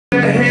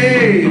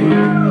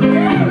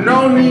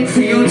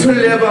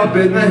live up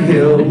in the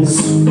hills.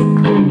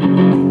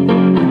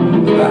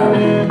 Damn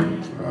it!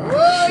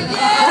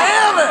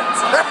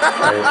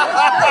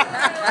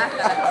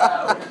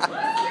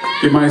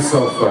 Give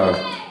myself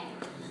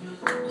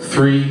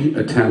 3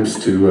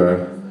 attempts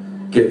to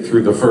get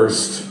through the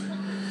first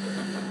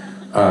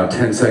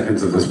 10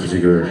 seconds of this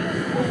particular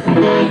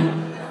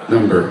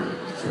number.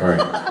 Sorry.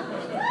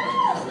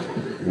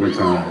 One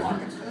time.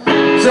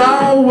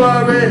 Don't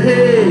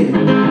worry,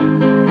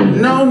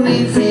 no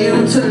need for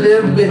you to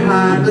live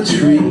behind the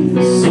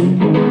trees.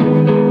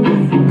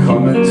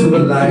 Come into the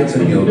light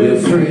and you'll be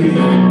free.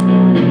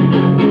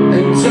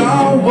 And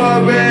don't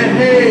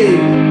worry,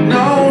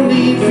 no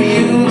need for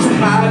you to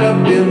hide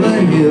up in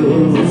the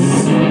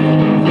hills.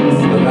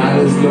 The light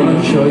is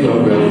gonna cure your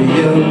every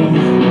ill.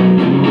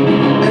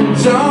 And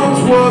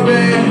don't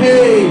worry,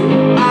 hey,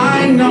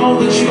 I know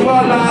that you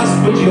are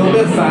lost, but you'll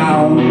be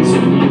found.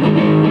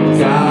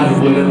 God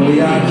willing, we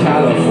are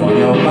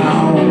California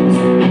bound.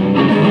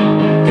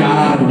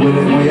 God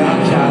willing, we are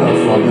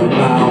California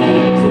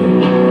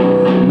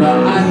bound. No,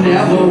 I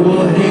never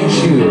will hate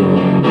you.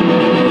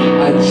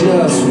 I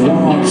just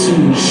want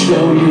to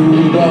show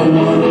you the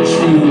one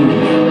truth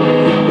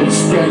and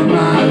spread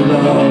my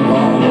love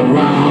all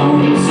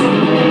around.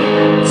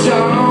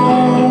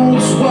 Don't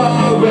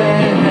worry,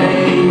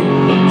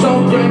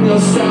 don't bring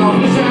yourself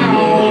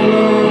down.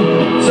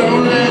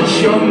 Don't let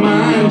your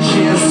mind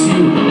chase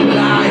you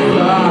like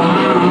a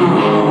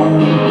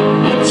hound.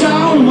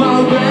 Don't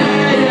worry,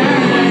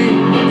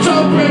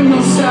 don't bring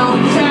yourself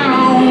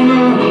down,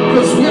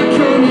 'cause we're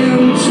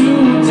coming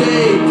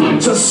today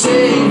to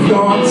save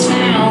your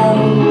town.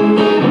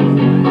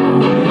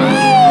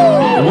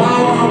 Wow,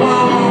 wow,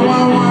 wow,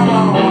 wow, wow,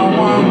 wow,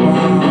 wow,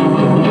 wow.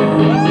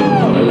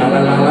 La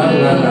la la la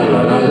la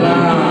la la la.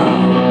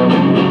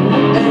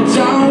 And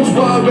don't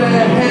worry,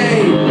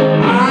 hey,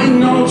 I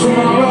know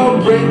tomorrow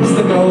brings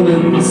the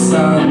golden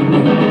sun,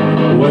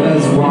 where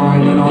there's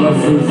wine and all the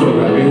food for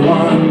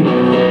everyone.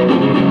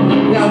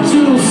 Now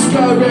do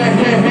scurry,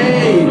 hey,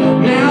 hey,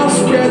 now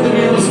spread the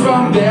news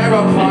from there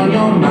upon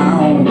your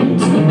mound.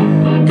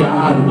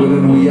 God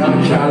willing, we are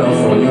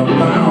California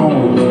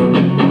bound.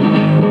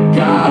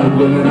 God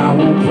willing, I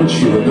won't put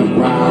you in the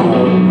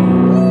ground.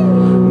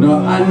 No,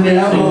 I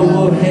never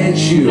will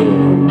hate you.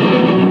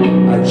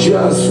 I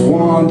just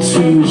want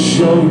to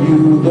show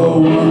you the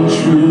one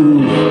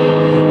truth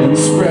and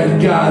spread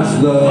God's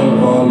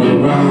love all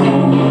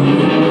around.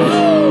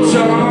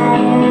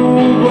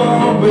 Don't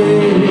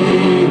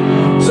worry,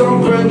 don't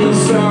bring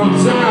yourself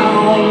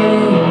down.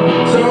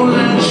 Don't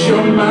let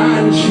your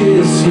mind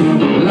chase you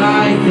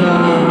like a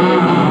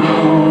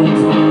hound.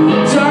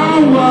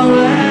 Don't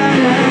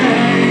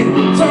worry,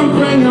 don't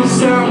bring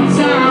yourself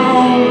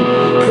down,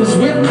 'cause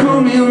we're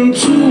coming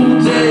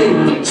today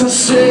to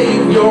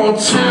save your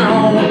town.